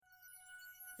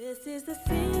This is the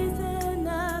season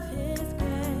of His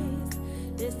grace.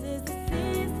 This is the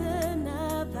season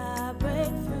of our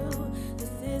breakthrough. This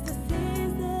is the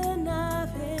season of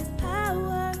His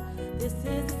power. This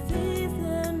is the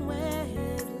season where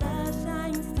His love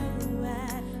shines through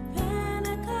at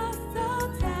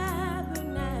Pentecostal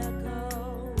Tabernacle,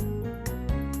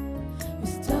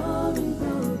 restoring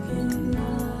broken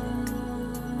love.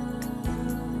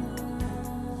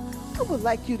 I would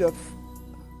like you to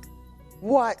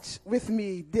watch with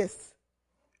me this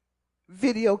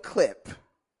video clip,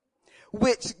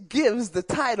 which gives the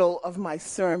title of my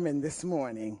sermon this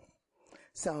morning.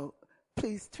 So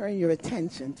please turn your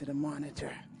attention to the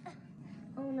monitor.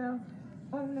 Oh no,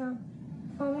 oh no,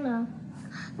 oh no.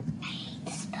 I hate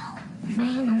to spell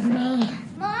man, oh man.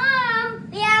 Mom,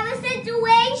 we have a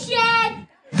situation.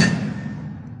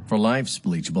 For life's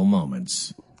bleachable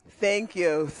moments. Thank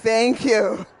you, thank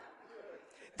you.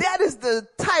 That is the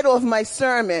title of my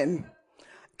sermon.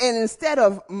 And instead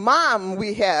of Mom,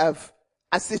 we have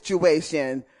a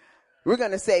situation. We're going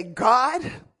to say, God,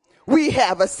 we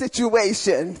have a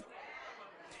situation.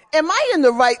 Am I in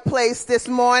the right place this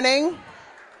morning?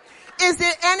 Is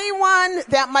there anyone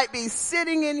that might be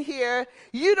sitting in here?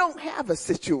 You don't have a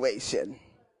situation.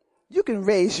 You can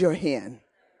raise your hand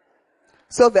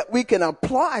so that we can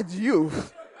applaud you.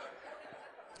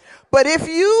 But if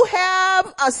you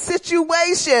have a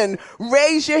situation,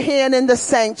 raise your hand in the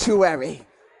sanctuary.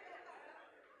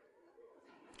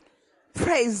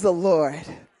 Praise the Lord.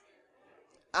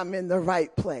 I'm in the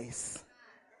right place.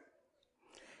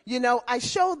 You know, I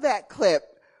showed that clip.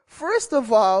 First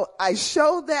of all, I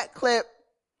showed that clip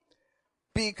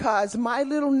because my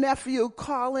little nephew,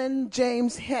 Colin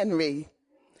James Henry,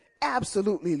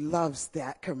 absolutely loves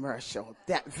that commercial,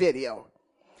 that video.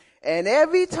 And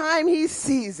every time he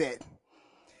sees it,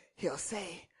 he'll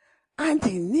say,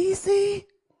 Auntie Niecy,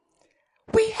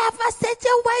 we have a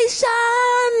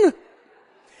situation.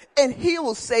 And he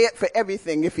will say it for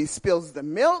everything. If he spills the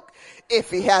milk,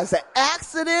 if he has an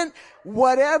accident,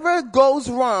 whatever goes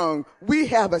wrong, we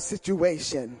have a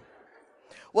situation.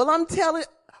 Well, I'm telling,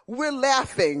 we're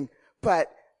laughing,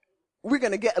 but we're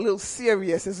going to get a little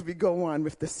serious as we go on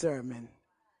with the sermon.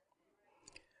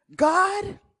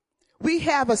 God, we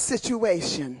have a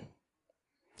situation.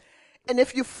 And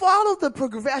if you follow the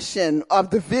progression of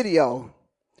the video,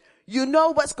 you know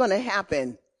what's going to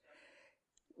happen.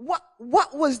 What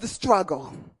was the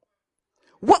struggle?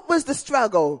 What was the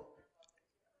struggle?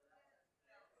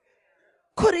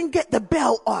 Couldn't get the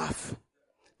belt off.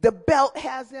 The belt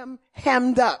has him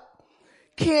hemmed up.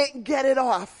 Can't get it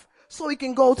off so he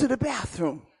can go to the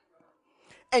bathroom.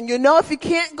 And you know if he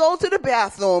can't go to the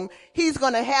bathroom, he's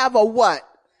going to have a what?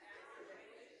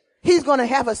 He's going to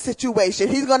have a situation.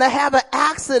 He's going to have an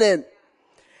accident.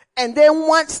 And then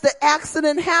once the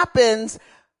accident happens,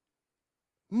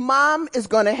 Mom is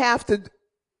going to have to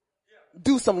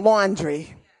do some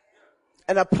laundry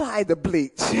and apply the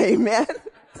bleach. Amen.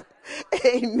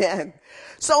 Amen.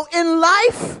 So in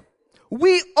life,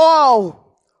 we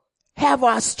all have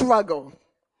our struggle.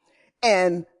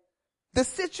 And the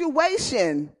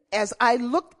situation, as I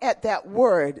looked at that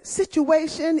word,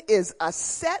 situation is a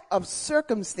set of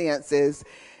circumstances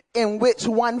in which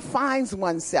one finds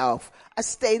oneself, a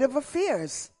state of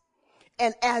affairs.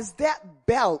 And as that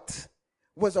belt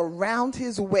was around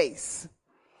his waist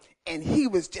and he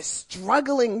was just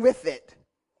struggling with it,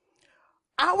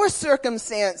 our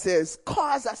circumstances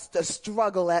cause us to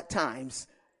struggle at times.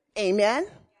 Amen?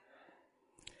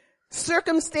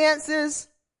 Circumstances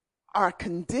are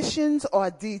conditions or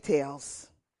details.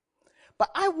 But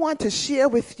I want to share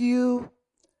with you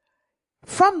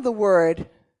from the word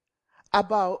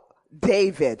about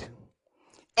David,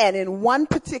 and in one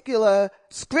particular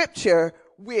scripture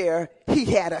where he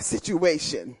had a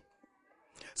situation.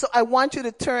 So I want you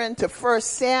to turn to 1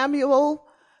 Samuel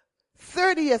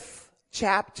 30th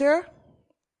chapter.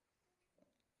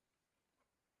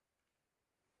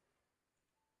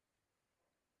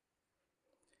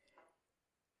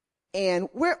 And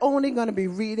we're only going to be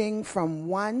reading from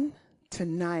 1 to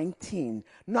 19.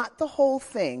 Not the whole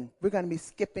thing. We're going to be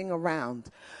skipping around.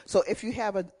 So if you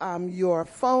have your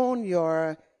phone,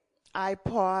 your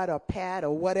iPod or pad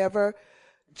or whatever,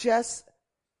 just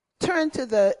turn to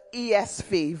the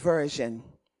ESV version.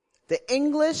 The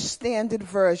English Standard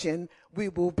Version we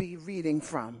will be reading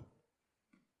from.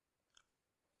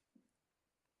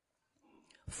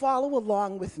 Follow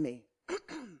along with me.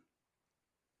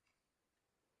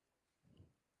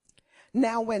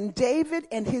 Now, when David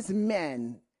and his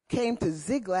men came to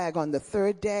Ziklag on the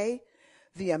third day,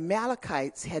 the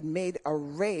Amalekites had made a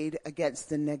raid against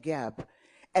the Negeb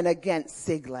and against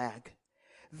Ziklag.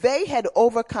 They had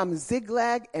overcome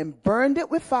Ziklag and burned it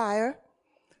with fire,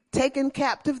 taken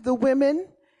captive the women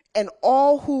and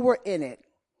all who were in it,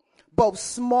 both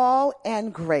small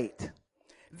and great.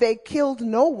 They killed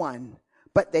no one,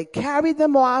 but they carried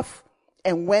them off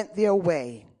and went their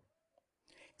way.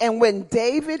 And when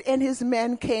David and his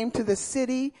men came to the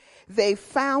city, they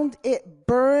found it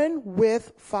burn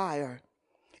with fire,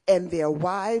 and their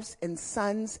wives and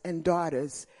sons and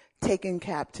daughters taken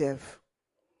captive.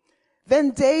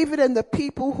 Then David and the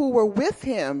people who were with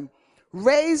him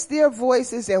raised their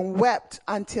voices and wept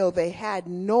until they had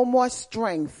no more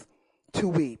strength to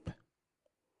weep.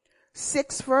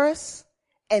 6th verse,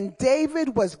 and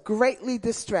David was greatly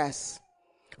distressed,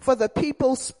 for the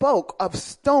people spoke of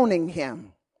stoning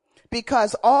him,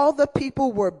 because all the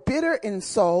people were bitter in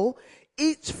soul,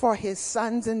 each for his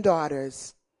sons and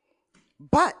daughters.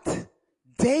 But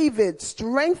David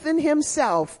strengthened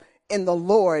himself in the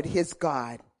Lord his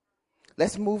God.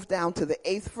 Let's move down to the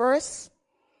 8th verse.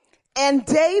 And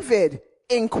David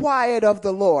inquired of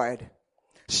the Lord,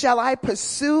 shall I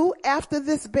pursue after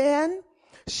this band?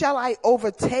 Shall I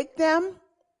overtake them?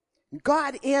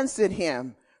 God answered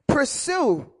him,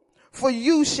 pursue, for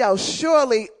you shall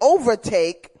surely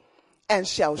overtake and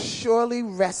shall surely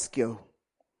rescue.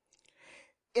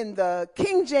 In the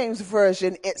King James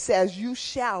Version, it says, you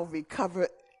shall recover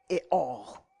it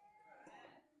all.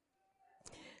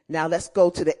 Now let's go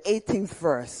to the 18th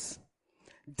verse.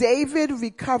 David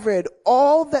recovered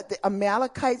all that the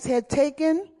Amalekites had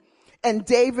taken, and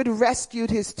David rescued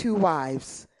his 2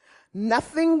 wives.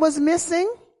 Nothing was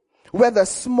missing, whether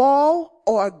small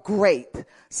or great,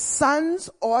 sons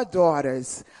or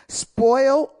daughters,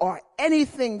 spoil or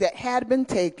anything that had been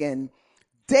taken.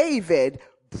 David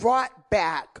brought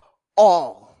back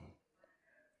all.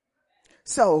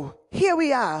 So here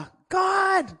we are.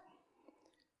 God,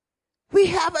 we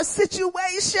have a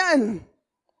situation.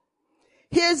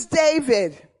 Here's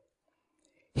David.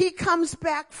 He comes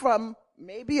back from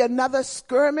maybe another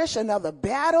skirmish, another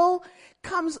battle.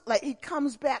 He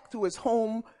comes back to his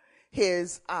home,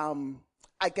 his,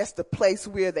 I guess the place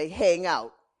where they hang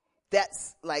out.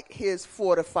 That's like his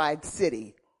fortified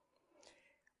city.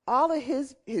 All of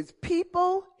his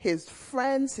people, his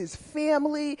friends, his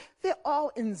family, they're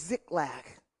all in Ziklag.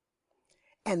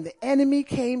 And the enemy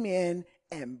came in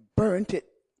and burnt it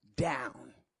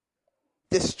down,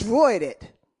 destroyed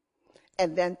it,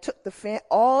 and then took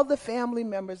all the family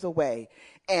members away.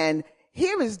 And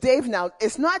here is David now.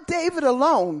 It's not David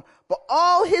alone, but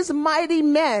all his mighty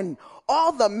men,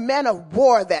 all the men of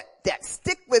war that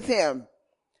stick with him,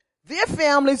 their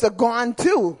families are gone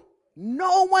too.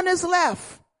 No one is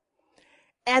left.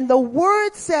 And the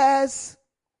word says,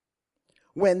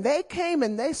 when they came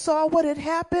and they saw what had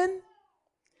happened,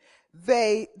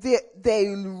 they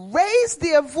raised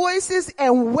their voices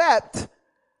and wept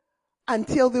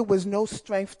until there was no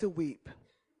strength to weep.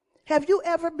 Have you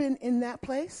ever been in that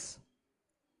place?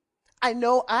 I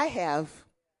know I have,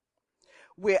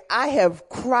 where I have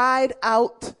cried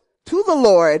out to the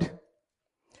Lord,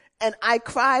 and I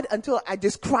cried until I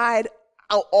just cried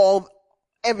out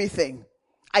everything.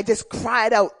 I just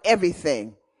cried out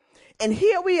everything. And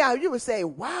here we are. You would say,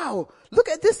 wow, look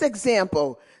at this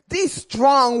example. These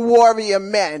strong warrior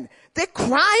men, they're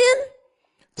crying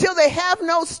till they have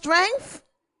no strength.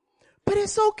 But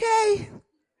it's okay.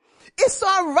 It's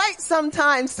all right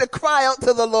sometimes to cry out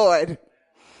to the Lord.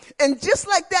 And just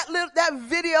like that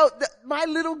video, my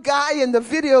little guy in the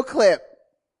video clip,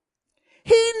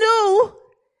 he knew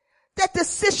that the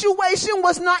situation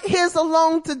was not his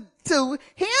alone to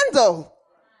handle.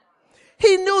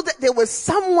 He knew that there was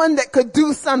someone that could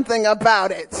do something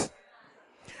about it.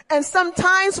 And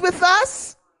sometimes with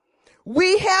us,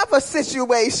 we have a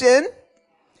situation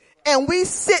and we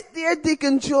sit there,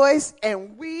 Deacon Joyce,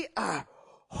 and we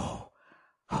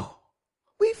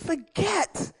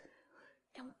forget.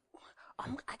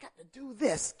 I got to do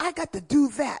this. I got to do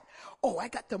that. Oh, I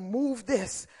got to move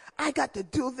this. I got to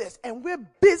do this. And we're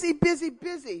busy,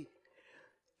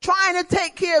 trying to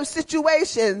take care of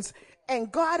situations.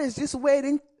 And God is just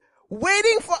waiting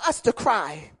for us to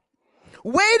cry.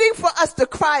 Waiting for us to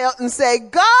cry out and say,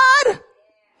 God,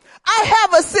 I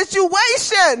have a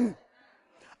situation.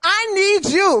 I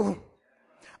need you.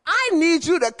 I need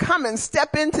you to come and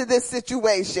step into this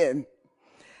situation.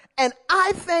 And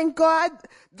I thank God,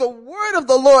 the word of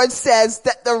the Lord says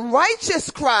that the righteous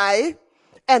cry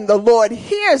and the Lord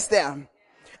hears them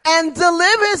and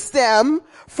delivers them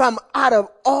from out of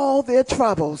all their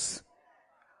troubles.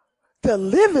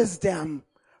 Delivers them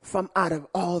from out of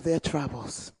all their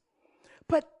troubles.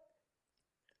 But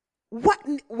what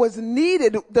was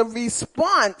needed, the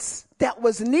response that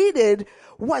was needed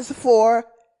was for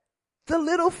the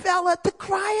little fella to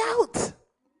cry out.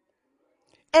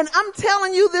 And I'm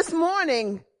telling you this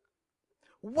morning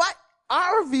what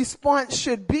our response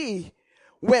should be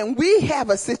when we have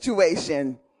a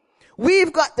situation.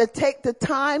 We've got to take the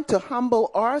time to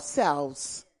humble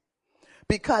ourselves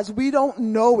because we don't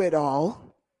know it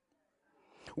all,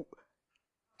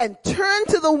 and turn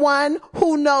to the one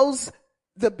who knows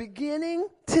the beginning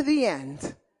to the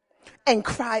end and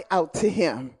cry out to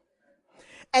him.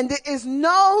 And there is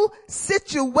no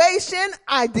situation,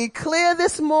 I declare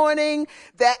this morning,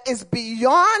 that is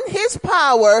beyond his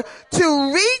power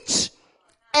to reach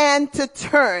and to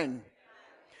turn.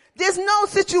 There's no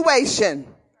situation.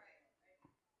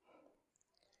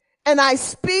 And I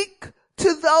speak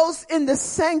to those in the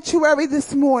sanctuary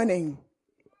this morning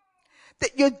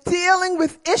that you're dealing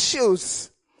with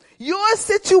issues. Your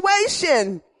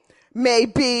situation may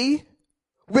be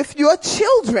with your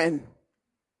children.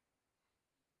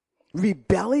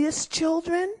 Rebellious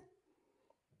children,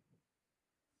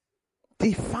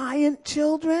 defiant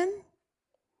children,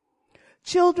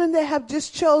 children that have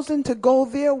just chosen to go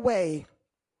their way.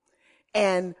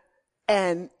 And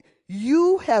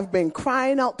you have been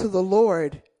crying out to the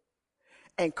Lord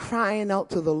and crying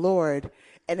out to the Lord.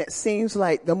 And it seems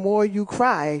like the more you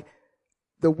cry,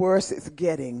 the worse it's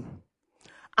getting.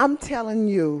 I'm telling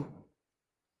you,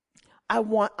 I'm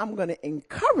going to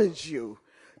encourage you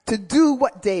to do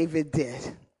what David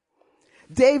did.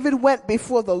 David went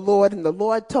before the Lord and the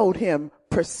Lord told him,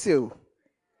 pursue.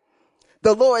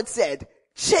 The Lord said,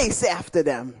 chase after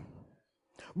them.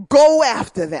 Go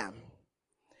after them.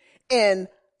 And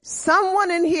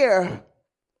someone in here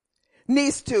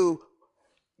needs to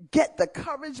get the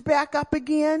courage back up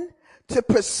again to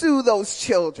pursue those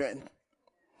children.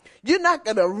 You're not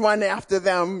going to run after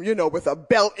them, with a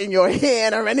belt in your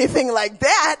hand or anything like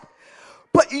that.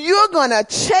 But you're going to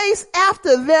chase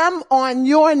after them on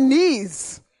your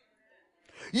knees.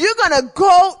 You're going to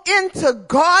go into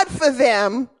God for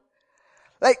them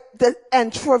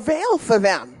and travail for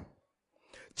them.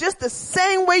 Just the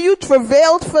same way you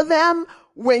travailed for them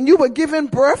when you were giving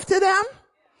birth to them.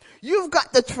 You've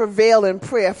got to travail in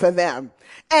prayer for them.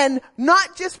 And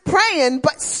not just praying,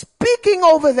 but speaking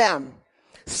over them.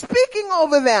 Speaking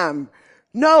over them.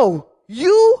 No,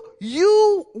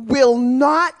 you will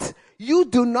not. You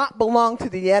do not belong to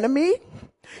the enemy.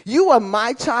 You are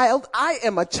my child. I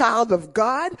am a child of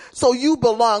God. So you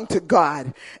belong to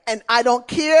God. And I don't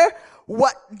care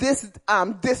what this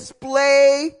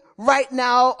display right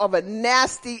now of a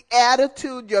nasty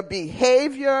attitude, your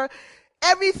behavior,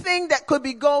 everything that could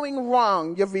be going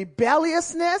wrong, your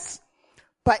rebelliousness.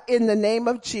 But in the name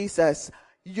of Jesus,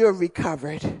 you're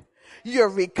recovered. You're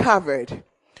recovered.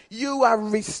 You are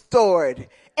restored.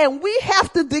 And we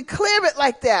have to declare it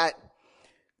like that.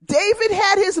 David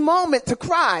had his moment to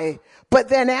cry, but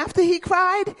then after he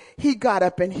cried, he got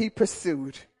up and he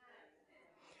pursued.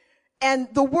 And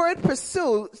the word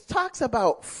pursue talks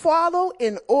about follow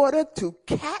in order to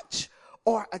catch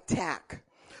or attack.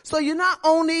 So you're not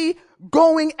only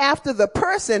going after the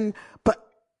person, but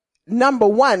number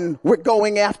one, we're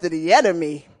going after the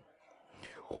enemy.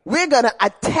 We're going to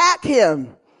attack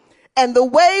him. And the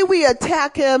way we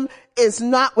attack him is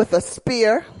not with a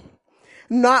spear,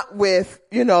 not with,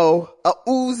 a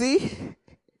Uzi,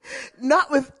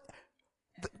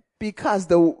 because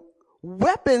the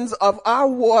weapons of our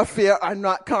warfare are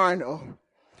not carnal.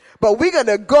 But we're going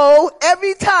to go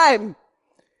every time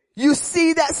you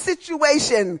see that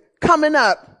situation coming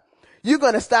up, you're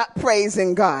going to start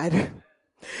praising God.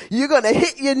 You're going to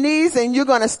hit your knees and you're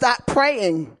going to start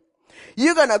praying.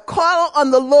 You're going to call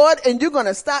on the Lord and you're going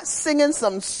to start singing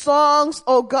some songs,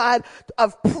 oh God,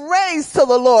 of praise to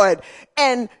the Lord.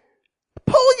 And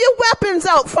pull your weapons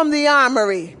out from the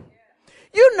armory.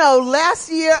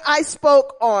 Last year I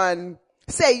spoke on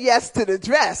Say Yes to the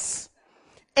Dress.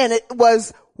 And it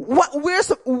was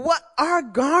what our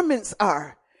garments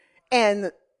are.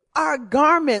 And our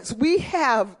garments, we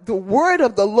have the word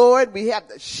of the Lord. We have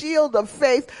the shield of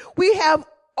faith. We have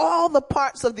all the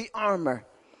parts of the armor.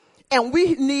 And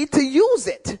we need to use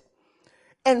it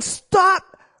and stop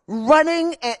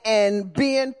running and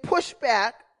being pushed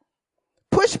back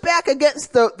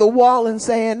against the wall and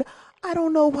saying, I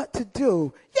don't know what to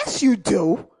do. Yes, you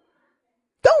do.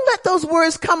 Don't let those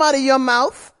words come out of your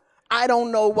mouth. I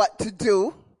don't know what to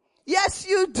do. Yes,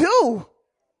 you do.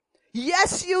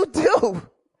 Yes, you do.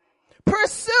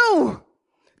 Pursue,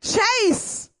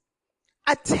 chase,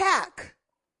 attack.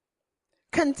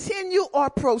 Continue or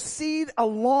proceed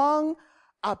along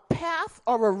a path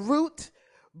or a route.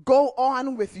 Go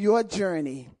on with your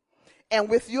journey. And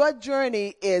with your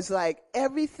journey is like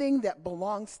everything that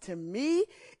belongs to me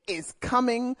is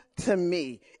coming to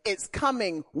me. It's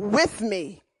coming with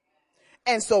me.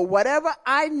 And so whatever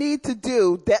I need to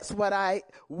do, that's what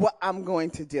I'm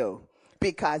going to do,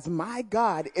 because my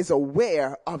God is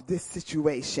aware of this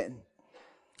situation.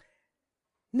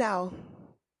 Now,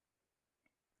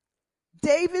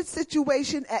 David's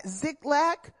situation at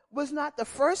Ziklag was not the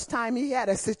first time he had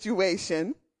a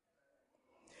situation.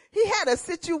 He had a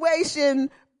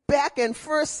situation back in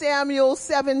 1 Samuel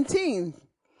 17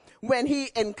 when he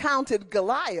encountered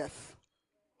Goliath.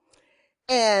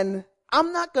 And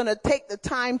I'm not going to take the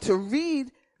time to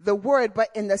read the word, but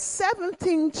in the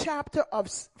 17th chapter of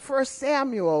 1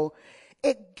 Samuel,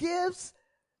 it gives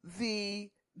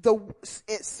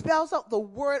it spells out the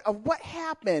word of what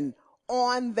happened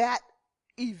on that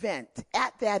event,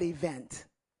 at that event.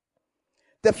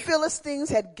 The Philistines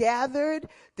had gathered.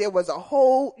 There was a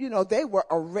whole, they were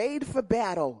arrayed for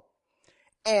battle.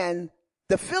 And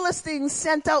the Philistines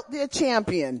sent out their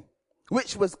champion,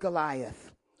 which was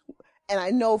Goliath. And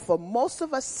I know for most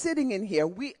of us sitting in here,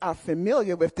 we are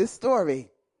familiar with this story.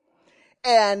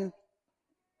 And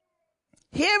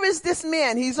here is this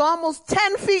man. He's almost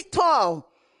 10 feet tall.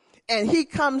 And he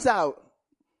comes out.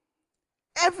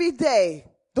 Every day,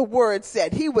 the word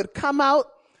said, he would come out.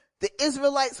 The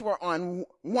Israelites were on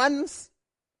one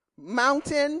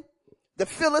mountain. The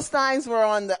Philistines were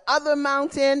on the other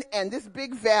mountain and this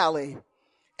big valley.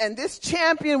 And this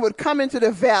champion would come into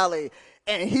the valley.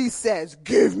 And he says,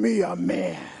 give me a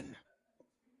man.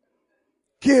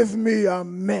 Give me a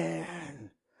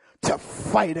man to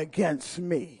fight against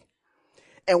me.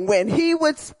 And when he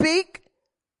would speak,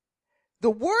 the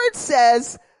word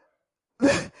says,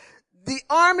 the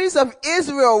armies of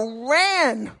Israel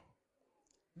ran.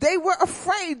 They were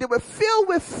afraid. They were filled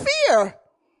with fear.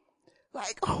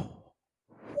 Like, oh,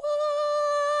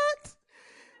 what?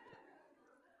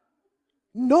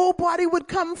 Nobody would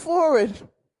come forward.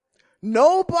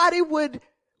 Nobody would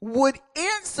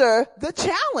answer the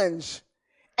challenge.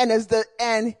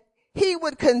 And he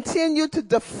would continue to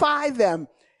defy them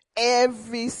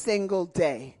every single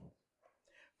day.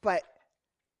 But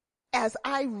as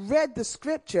I read the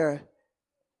scripture,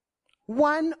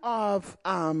 one of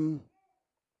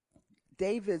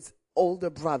David's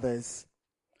older brothers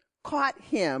caught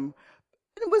him.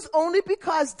 And it was only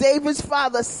because David's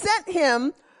father sent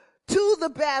him to the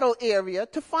battle area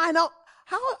to find out,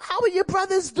 how are your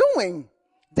brothers doing?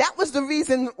 That was the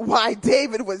reason why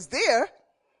David was there.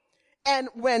 And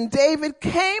when David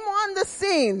came on the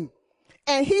scene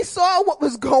and he saw what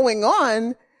was going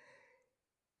on,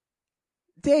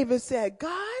 David said,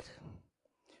 God,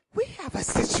 we have a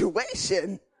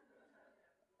situation.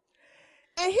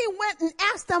 And he went and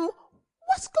asked them,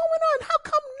 what's going on? How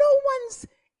come no one's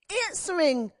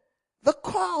answering the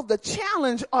call, the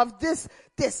challenge of this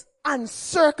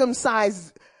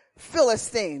uncircumcised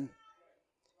Philistine?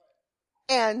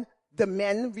 And the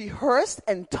men rehearsed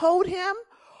and told him,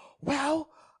 well,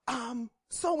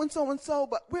 so and so and so,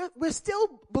 but we're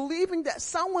still believing that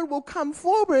someone will come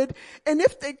forward. And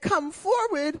if they come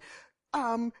forward,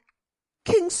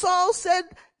 King Saul said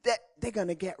that they're going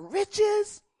to get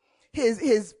riches.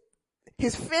 His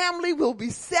family will be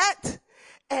set,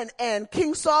 and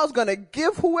King Saul's going to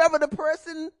give whoever the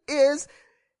person is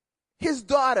his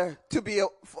daughter to be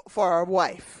for a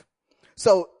wife.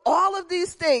 So all of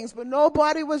these things, but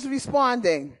nobody was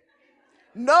responding.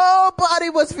 Nobody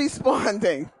was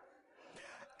responding.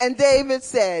 And David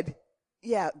said,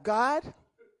 yeah, God,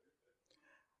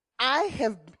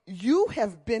 you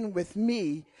have been with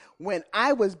me when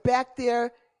I was back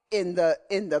there in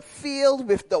the field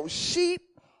with those sheep,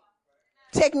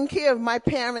 taking care of my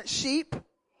parents' sheep.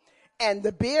 And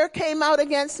the bear came out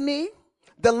against me.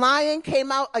 The lion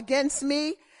came out against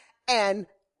me. And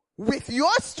with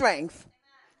your strength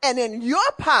and in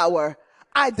your power,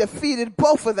 I defeated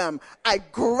both of them. I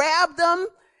grabbed them.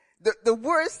 The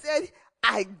word said,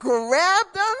 I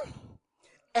grabbed them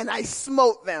and I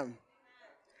smote them.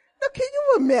 Now, can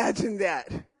you imagine that?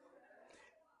 David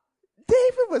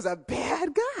was a bad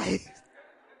guy.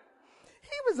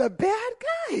 He was a bad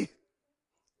guy.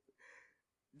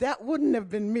 That wouldn't have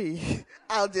been me.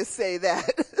 I'll just say that.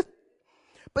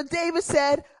 But David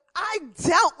said, I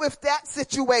dealt with that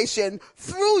situation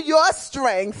through your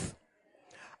strength.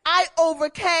 I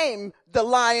overcame the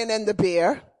lion and the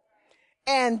bear.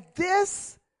 And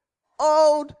this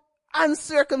old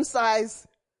uncircumcised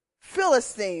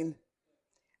Philistine,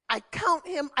 I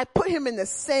put him in the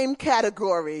same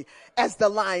category as the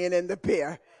lion and the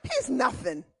bear. He's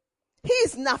nothing.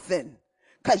 He's nothing.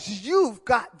 'Cause you've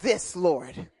got this,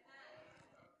 Lord.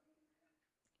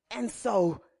 And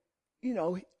so,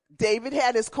 David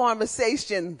had his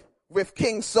conversation with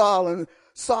King Saul, and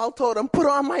Saul told him, put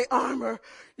on my armor.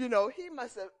 You know, he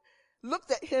must have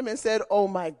looked at him and said, oh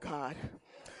my God,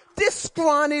 this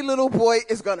scrawny little boy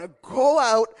is going to go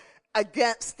out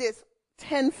against this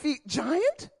 10-foot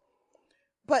giant?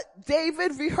 But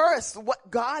David rehearsed what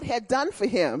God had done for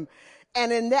him.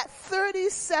 And in that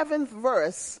 37th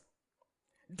verse,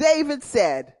 David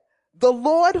said, the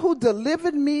Lord who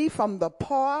delivered me from the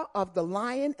paw of the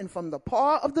lion and from the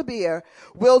paw of the bear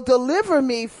will deliver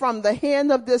me from the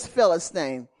hand of this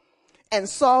Philistine. And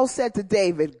Saul said to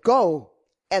David, go,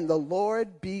 and the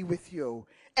Lord be with you.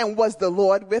 And was the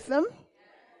Lord with him?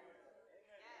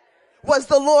 Was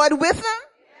the Lord with him?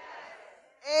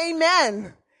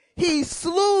 Amen. He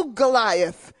slew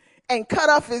Goliath and cut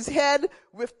off his head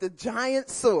with the giant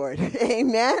sword.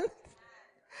 Amen.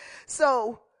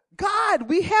 So, God,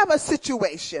 we have a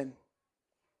situation.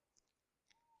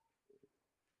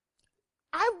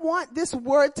 I want this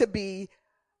word to be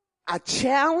a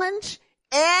challenge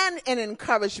and an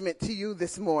encouragement to you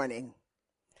this morning.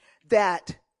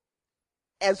 That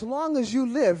as long as you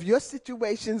live, your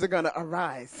situations are going to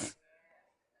arise.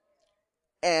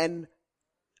 And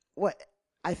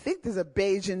I think there's a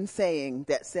Bayesian saying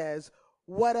that says,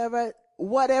 whatever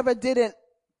didn't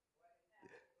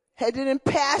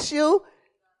pass you,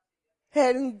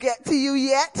 hadn't get to you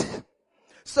yet.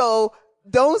 So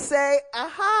don't say,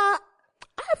 I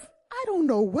don't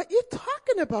know what you're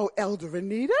talking about, Elder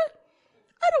Anita.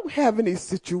 I don't have any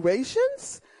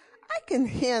situations. I can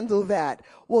handle that.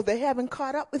 Well, they haven't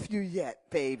caught up with you yet,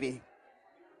 baby.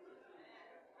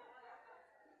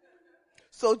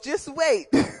 So just wait.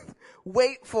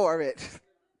 Wait for it.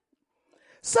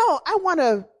 So I want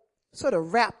to sort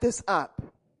of wrap this up.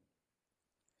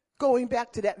 Going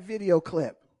back to that video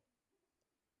clip.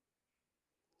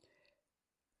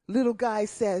 Little guy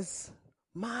says,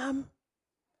 Mom,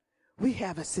 we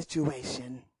have a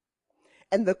situation.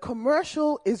 And the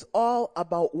commercial is all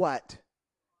about what?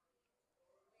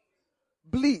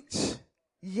 Bleach.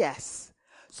 Yes.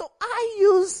 So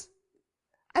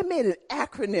I made an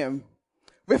acronym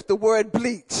with the word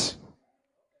bleach.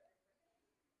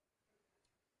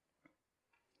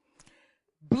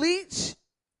 Bleach,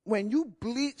 when you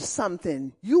bleach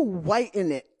something, you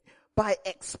whiten it by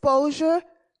exposure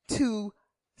to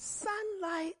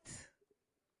sunlight.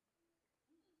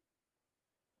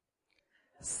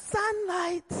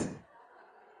 Sunlight.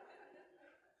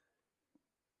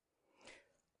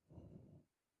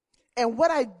 And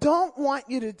what I don't want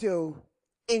you to do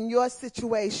in your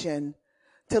situation,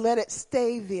 to let it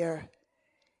stay there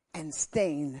and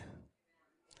stain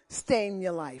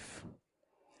your life.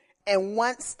 And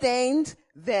once stained,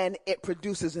 then it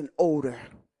produces an odor.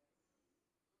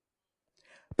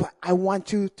 But I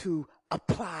want you to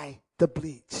apply the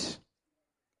bleach.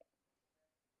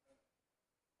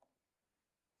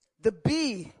 The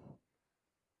B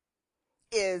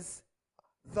is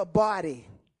the body.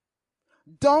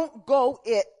 Don't go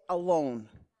it alone.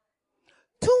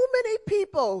 Too many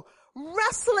people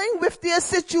wrestling with their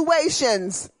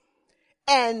situations,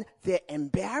 and they're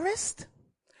embarrassed.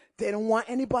 They don't want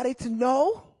anybody to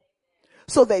know.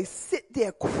 So they sit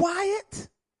there quiet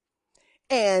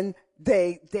and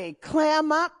they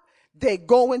clam up. They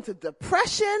go into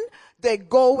depression. They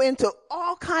go into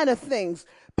all kind of things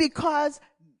because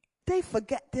they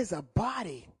forget there's a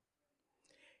body.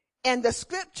 And the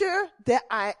scripture that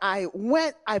I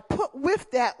put with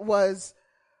that was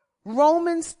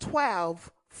Romans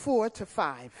 12,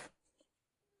 4-5.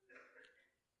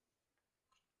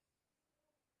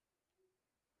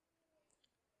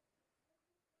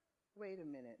 Wait a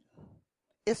minute.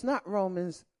 It's not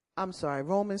Romans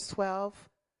 12.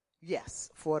 Yes,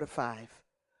 4-5.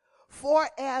 For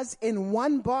as in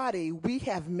one body we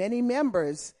have many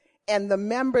members, and the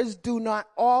members do not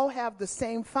all have the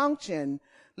same function.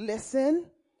 Listen.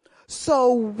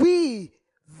 So we,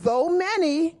 though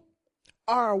many,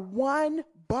 are one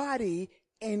body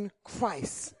in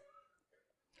Christ.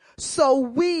 So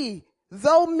we,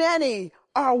 though many,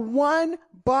 are one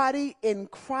body in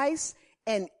Christ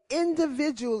and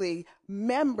individually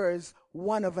members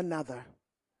one of another.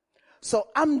 So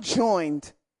I'm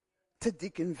joined to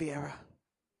Deacon Vera.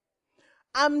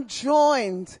 I'm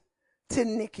joined to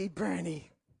Nikki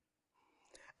Burney.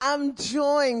 I'm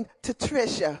joined to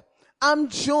Trisha. I'm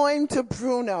joined to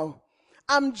Bruno.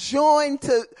 I'm joined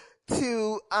to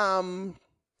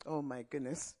oh my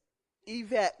goodness,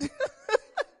 Yvette.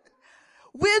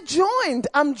 We're joined.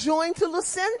 I'm joined to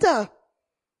Lucinda.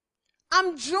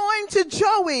 I'm joined to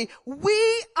Joey.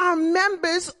 We are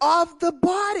members of the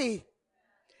body.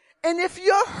 And if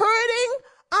you're hurting,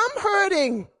 I'm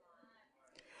hurting.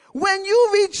 When you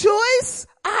rejoice,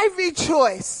 I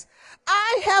rejoice.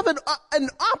 I have an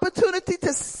opportunity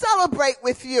to celebrate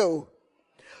with you.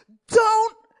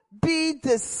 Don't be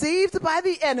deceived by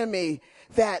the enemy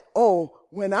that, oh,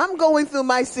 when I'm going through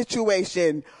my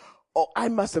situation, oh, I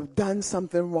must have done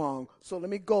something wrong, so let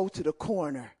me go to the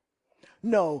corner.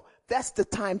 No, that's the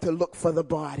time to look for the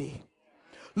body.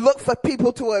 Look for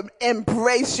people to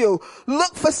embrace you.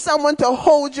 Look for someone to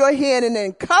hold your hand and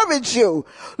encourage you.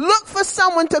 Look for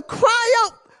someone to cry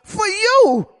out for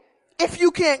you if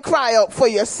you can't cry out for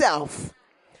yourself.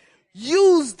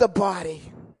 Use the body.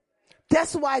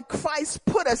 That's why Christ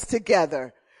put us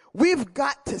together. We've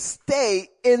got to stay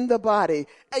in the body.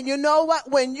 And you know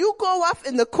what? When you go off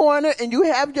in the corner and you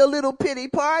have your little pity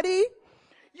party,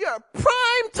 you're a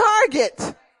prime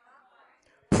target.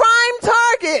 Prime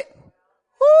target.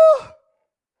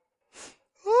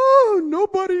 Oh,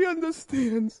 nobody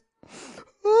understands.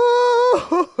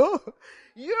 Oh,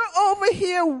 you're over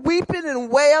here weeping and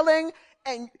wailing,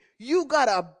 and you got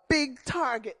a big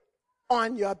target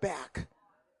on your back.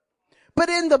 But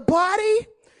in the body,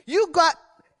 you got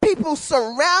people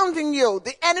surrounding you.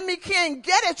 The enemy can't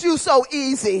get at you so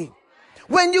easy.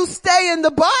 When you stay in the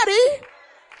body,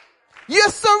 you're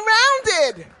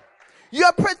surrounded.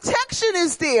 Your protection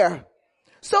is there.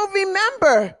 So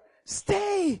remember,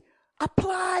 stay,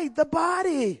 apply the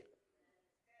body.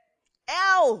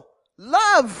 L,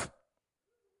 love.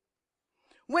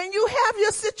 When you have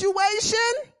your situation,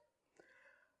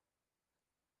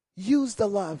 use the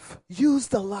love. Use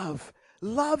the love.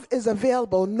 Love is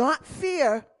available, not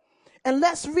fear. And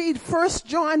let's read 1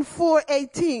 John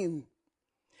 4:18.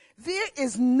 There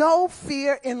is no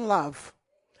fear in love,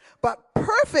 but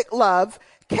perfect love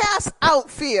casts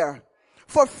out fear.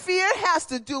 For fear has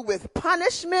to do with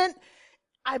punishment.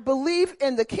 I believe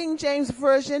in the King James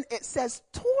Version, it says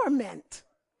torment.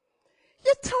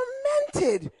 You're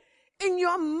tormented. In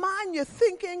your mind, you're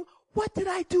thinking, what did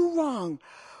I do wrong?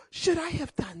 Should I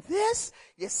have done this?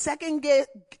 You're second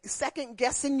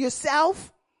guessing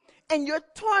yourself, and you're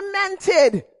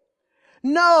tormented.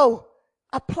 No,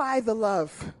 apply the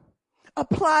love.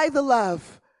 Apply the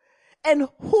love. And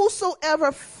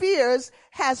whosoever fears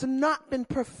has not been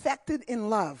perfected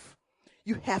in love.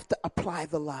 You have to apply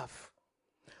the love.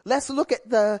 Let's look at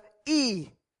the E.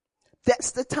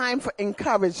 That's the time for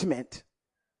encouragement.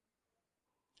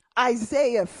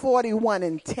 Isaiah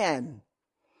 41:10.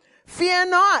 Fear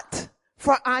not,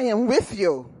 for I am with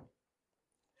you.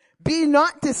 Be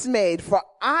not dismayed, for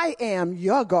I am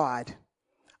your God.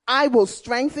 I will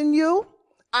strengthen you.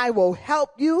 I will help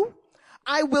you.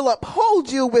 I will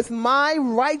uphold you with my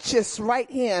righteous right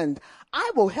hand.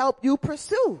 I will help you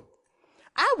pursue.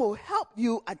 I will help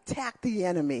you attack the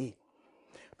enemy.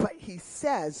 But he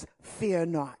says, fear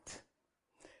not.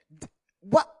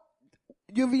 What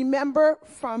you remember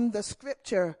from the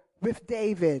scripture with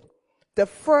David, the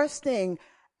first thing,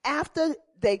 after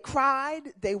they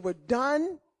cried, they were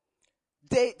done,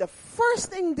 the first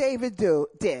thing David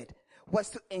did was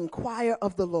to inquire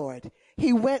of the Lord.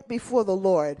 He went before the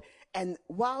Lord, and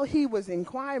while he was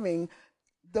inquiring,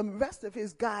 the rest of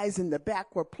his guys in the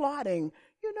back were plotting,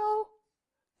 you know,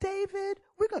 David,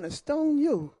 we're going to stone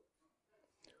you.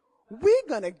 We're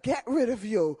going to get rid of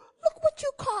you. Look what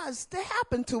you caused to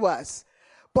happen to us.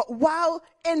 But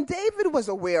and David was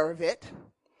aware of it.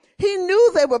 He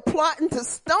knew they were plotting to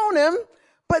stone him,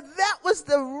 but that was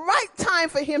the right time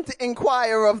for him to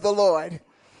inquire of the Lord.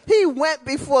 He went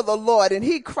before the Lord and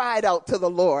he cried out to the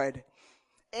Lord.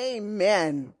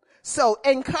 Amen. So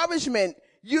encouragement,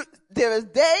 there are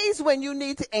days when you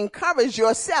need to encourage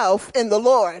yourself in the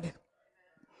Lord.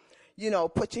 You know,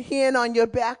 put your hand on your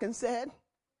back and say,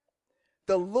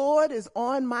 the Lord is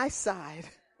on my side.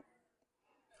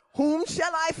 Whom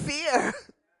shall I fear?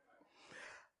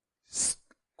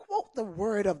 Quote the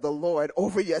word of the Lord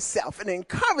over yourself and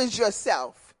encourage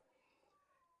yourself.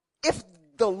 If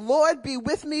the Lord be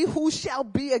with me, who shall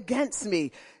be against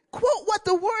me? Quote what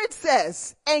the word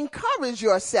says. Encourage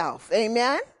yourself.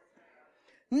 Amen.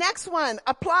 Next one,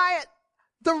 apply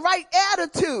the right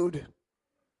attitude.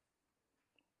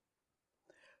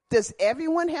 Does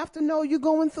everyone have to know you're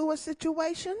going through a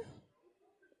situation?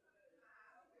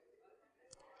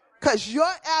 Because your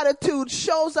attitude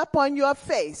shows up on your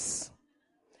face.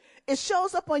 It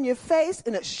shows up on your face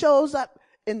and it shows up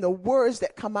in the words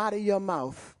that come out of your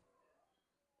mouth.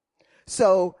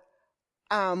 So,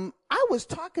 I was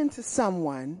talking to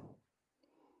someone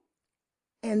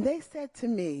and they said to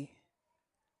me,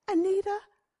 Anita,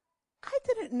 I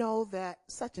didn't know that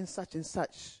such and such and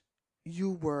such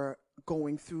you were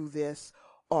going through this,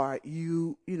 or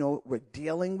you were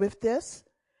dealing with this.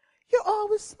 You're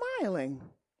always smiling.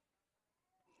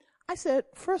 I said,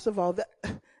 first of all,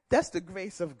 that's the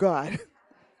grace of God.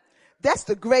 That's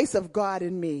the grace of God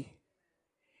in me.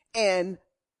 And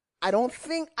I don't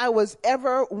think I was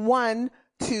ever one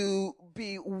to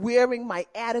be wearing my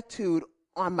attitude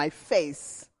on my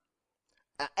face.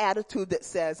 An attitude that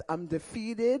says I'm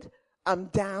defeated, I'm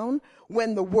down,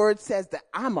 when the word says that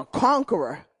I'm a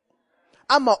conqueror.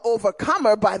 I'm an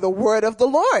overcomer by the word of the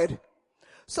Lord.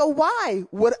 So why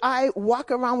would I walk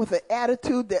around with an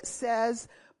attitude that says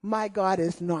my God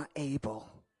is not able?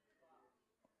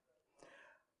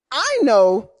 I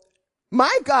know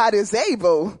my God is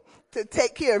able to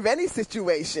take care of any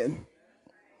situation.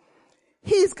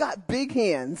 He's got big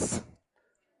hands.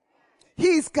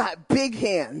 He's got big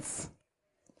hands.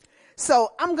 So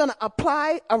I'm going to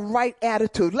apply a right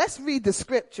attitude. Let's read the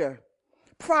scripture.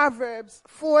 Proverbs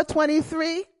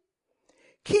 4:23.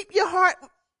 Keep your heart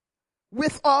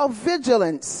with all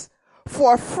vigilance,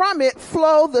 for from it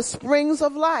flow the springs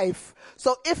of life.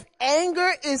 So if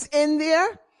anger is in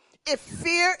there, if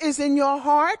fear is in your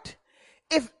heart,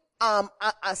 if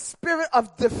a spirit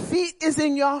of defeat is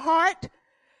in your heart,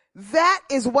 that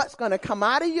is what's going to come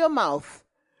out of your mouth,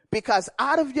 because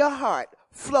out of your heart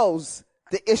flows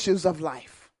the issues of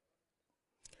life.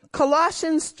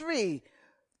 Colossians 3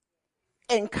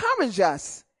 encourage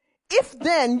us. If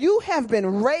then you have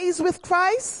been raised with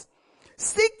Christ,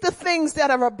 seek the things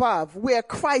that are above, where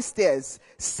Christ is,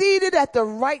 seated at the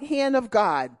right hand of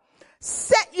God.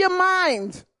 Set your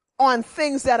mind on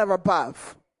things that are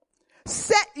above.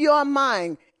 Set your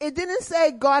mind. It didn't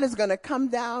say God is going to come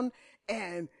down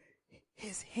and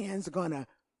his hands are going to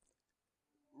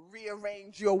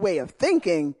rearrange your way of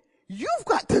thinking. You've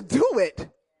got to do it.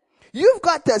 You've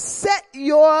got to set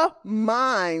your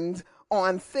mind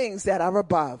on things that are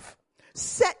above.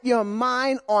 Set your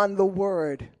mind on the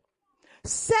word.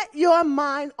 Set your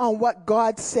mind on what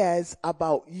God says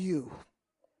about you,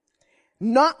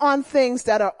 not on things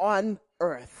that are on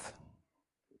earth.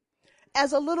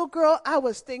 As a little girl, I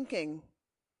was thinking,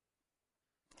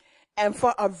 and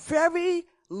for a very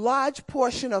large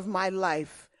portion of my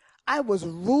life, I was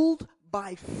ruled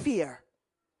by fear.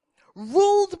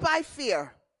 Ruled by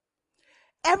fear.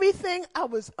 Everything I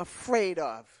was afraid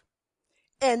of.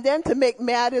 And then to make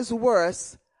matters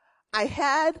worse, I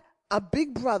had a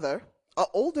big brother, an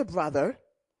older brother,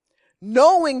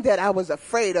 knowing that I was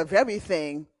afraid of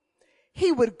everything.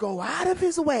 He would go out of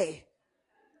his way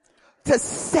to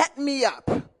set me up.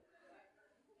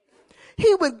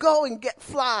 He would go and get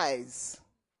flies,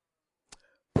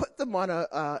 put them on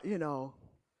a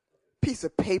piece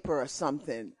of paper or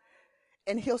something,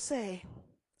 and he'll say,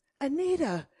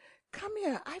 Anita, come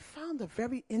here. I found a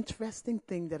very interesting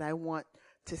thing that I want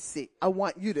to see. I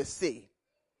want you to see.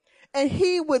 And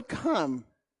he would come,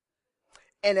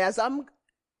 and as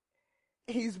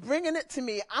he's bringing it to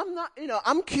me,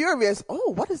 I'm curious.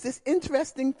 Oh, what is this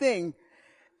interesting thing?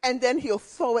 And then he'll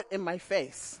throw it in my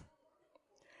face.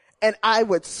 And I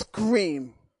would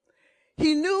scream.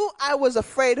 He knew I was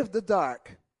afraid of the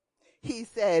dark. He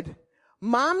said,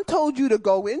 Mom told you to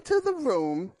go into the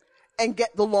room and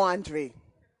get the laundry.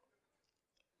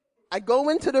 I go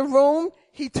into the room,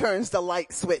 he turns the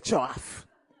light switch off.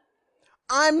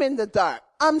 I'm in the dark.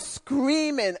 I'm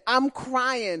screaming. I'm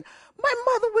crying. My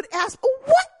mother would ask, oh,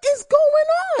 what is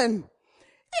going on?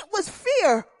 It was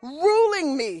fear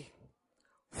ruling me.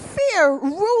 Fear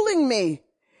ruling me.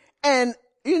 And,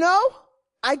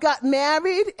 I got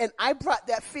married and I brought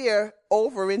that fear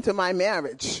over into my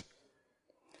marriage.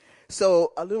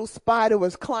 So a little spider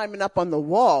was climbing up on the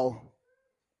wall.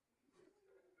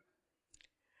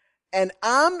 And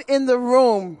I'm in the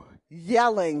room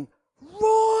yelling,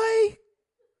 Roy,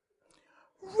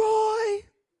 Roy,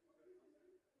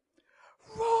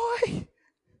 Roy.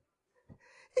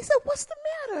 He said, what's the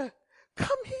matter?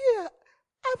 Come here.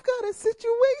 I've got a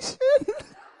situation.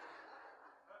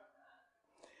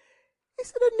 He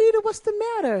said, Anita, what's the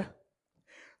matter?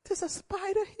 There's a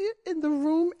spider here in the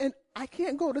room and I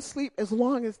can't go to sleep as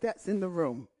long as that's in the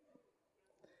room.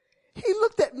 He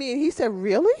looked at me and he said,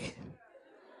 really?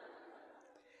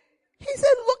 He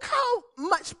said, look how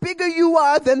much bigger you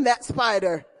are than that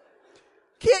spider.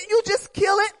 Can't you just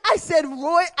kill it? I said,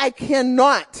 Roy, I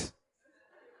cannot.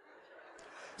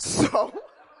 So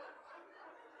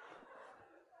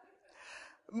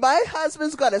my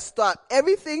husband's got to stop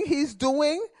everything he's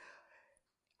doing.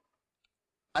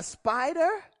 A spider,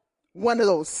 one of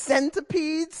those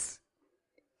centipedes,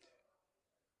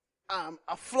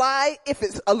 a fly if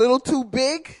it's a little too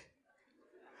big,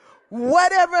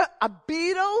 whatever, a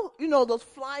beetle, those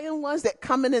flying ones that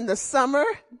come in the summer,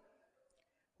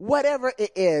 whatever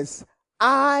it is,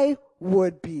 I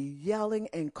would be yelling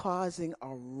and causing a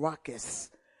ruckus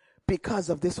because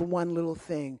of this one little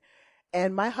thing.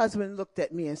 And my husband looked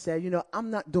at me and said,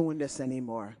 I'm not doing this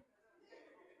anymore.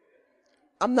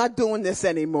 I'm not doing this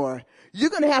anymore. You're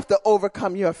going to have to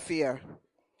overcome your fear.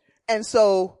 And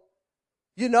so,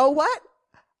 you know what?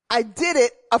 I did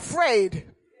it afraid.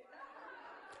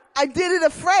 I did it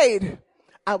afraid.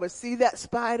 I would see that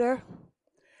spider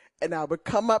and I would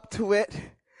come up to it,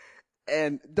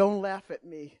 and don't laugh at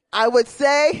me, I would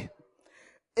say,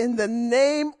 in the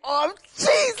name of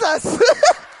Jesus.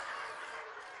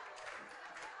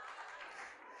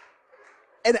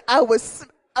 And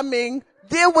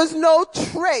there was no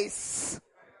trace.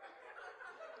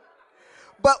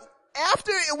 But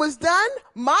after it was done,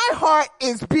 my heart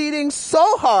is beating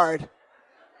so hard.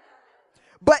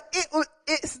 But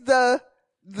it's the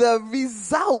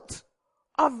result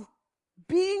of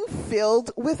being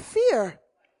filled with fear.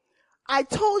 I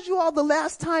told you all the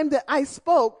last time that I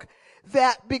spoke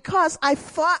that because I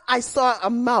thought I saw a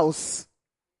mouse.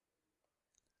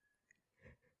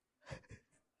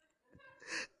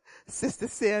 Sister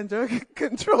Sandra,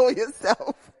 control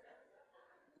yourself.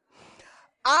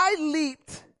 I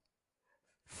leaped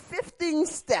 15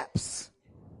 steps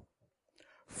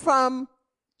from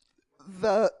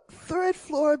the third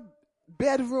floor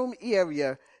bedroom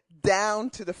area down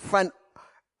to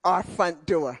our front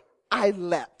door. I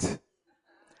leapt.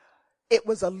 It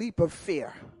was a leap of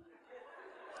fear.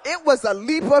 It was a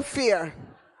leap of fear.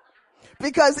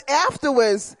 Because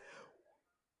afterwards,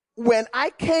 when I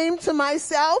came to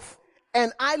myself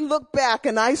and I looked back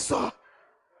and I saw,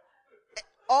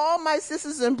 all my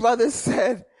sisters and brothers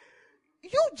said,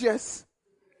 you just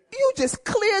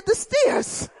cleared the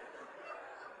stairs.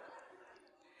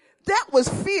 That was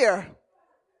fear.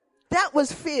 That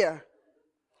was fear.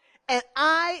 And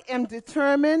I am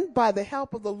determined by the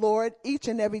help of the Lord each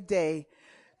and every day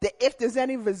that if there's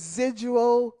any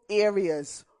residual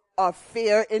areas of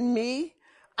fear in me,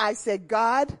 I said,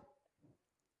 God,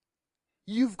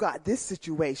 you've got this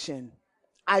situation.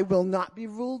 I will not be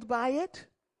ruled by it.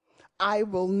 I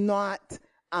will not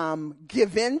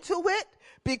give in to it,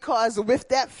 because with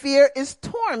that fear is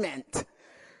torment.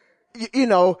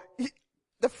 The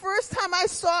first time I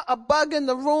saw a bug in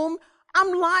the room,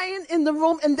 I'm lying in the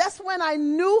room, and that's when I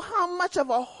knew how much of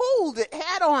a hold it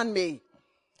had on me.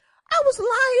 I was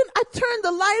lying, I turned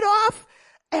the light off,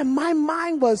 and my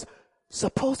mind was,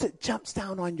 suppose it jumps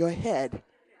down on your head.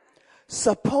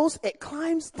 Suppose it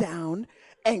climbs down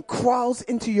and crawls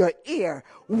into your ear.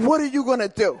 What are you going to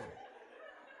do?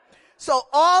 So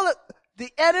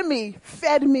the enemy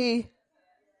fed me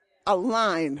a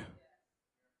line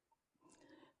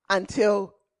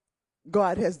until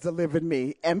God has delivered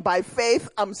me. And by faith,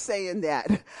 I'm saying that.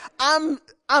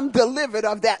 I'm delivered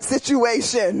of that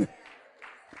situation.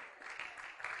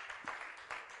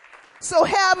 So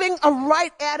having a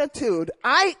right attitude,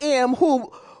 I am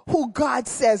who God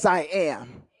says I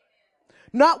am.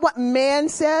 Not what man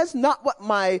says, not what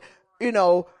my,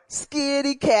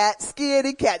 scaredy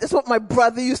cat. That's what my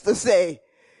brother used to say.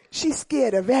 She's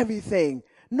scared of everything.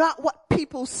 Not what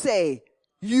people say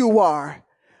you are,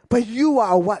 but you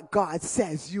are what God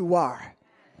says you are.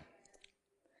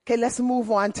 Okay, let's move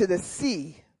on to the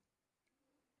C.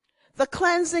 The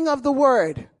cleansing of the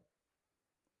word.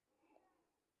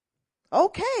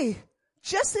 Okay,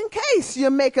 just in case you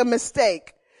make a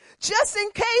mistake, just in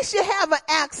case you have an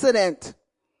accident,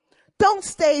 don't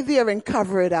stay there and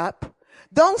cover it up.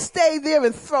 Don't stay there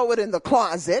and throw it in the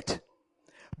closet,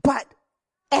 but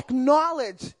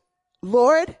acknowledge,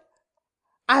 Lord,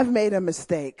 I've made a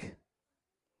mistake.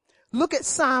 Look at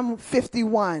Psalm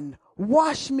 51.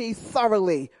 Wash me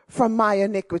thoroughly from my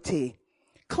iniquity.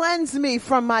 Cleanse me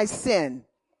from my sin.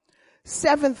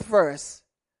 7th verse.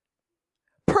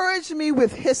 Purge me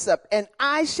with hyssop, and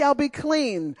I shall be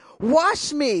clean.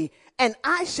 Wash me, and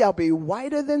I shall be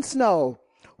whiter than snow.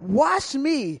 Wash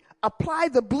me, apply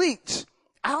the bleach,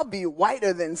 I'll be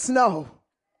whiter than snow.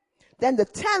 Then the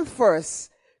 10th verse.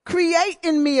 Create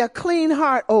in me a clean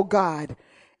heart, O God,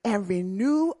 and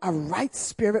renew a right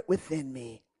spirit within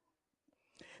me.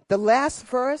 The last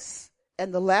verse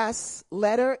and the last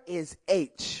letter is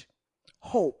H,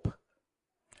 hope.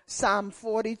 Psalm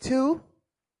 42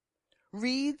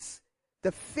 reads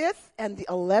the 5th and the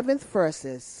 11th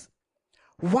verses.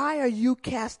 Why are you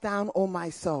cast down, O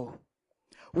my soul?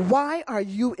 Why are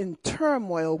you in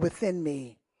turmoil within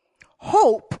me?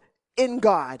 Hope in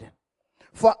God,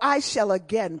 for I shall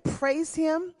again praise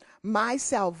him, my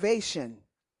salvation.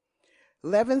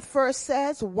 11th verse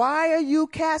says, why are you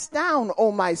cast down,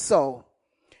 O my soul?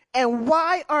 And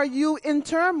why are you in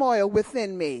turmoil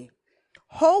within me?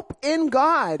 Hope in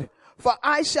God, for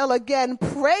I shall again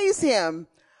praise him,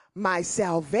 my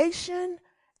salvation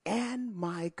and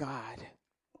my God.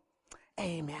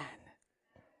 Amen.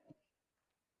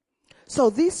 So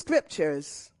these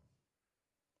scriptures,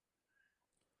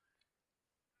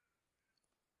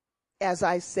 as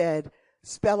I said,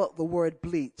 spell out the word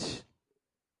bleach.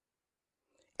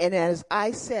 And as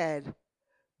I said,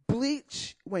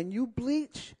 bleach, when you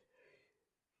bleach,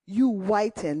 you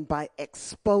whiten by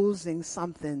exposing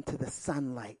something to the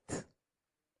sunlight.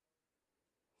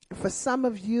 For some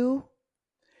of you,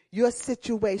 your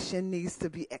situation needs to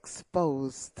be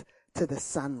exposed to the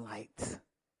sunlight.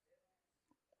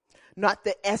 Not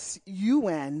the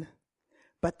S-U-N,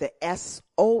 but the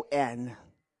S-O-N.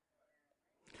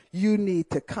 You need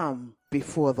to come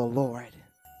before the Lord.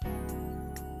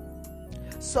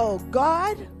 So,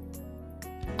 God,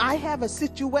 I have a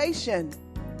situation.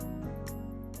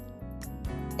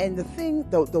 And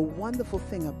the wonderful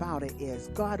thing about it is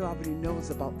God already knows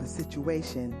about the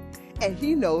situation, and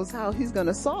he knows how he's going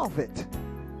to solve it.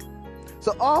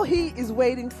 So all he is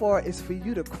waiting for is for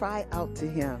you to cry out to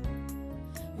him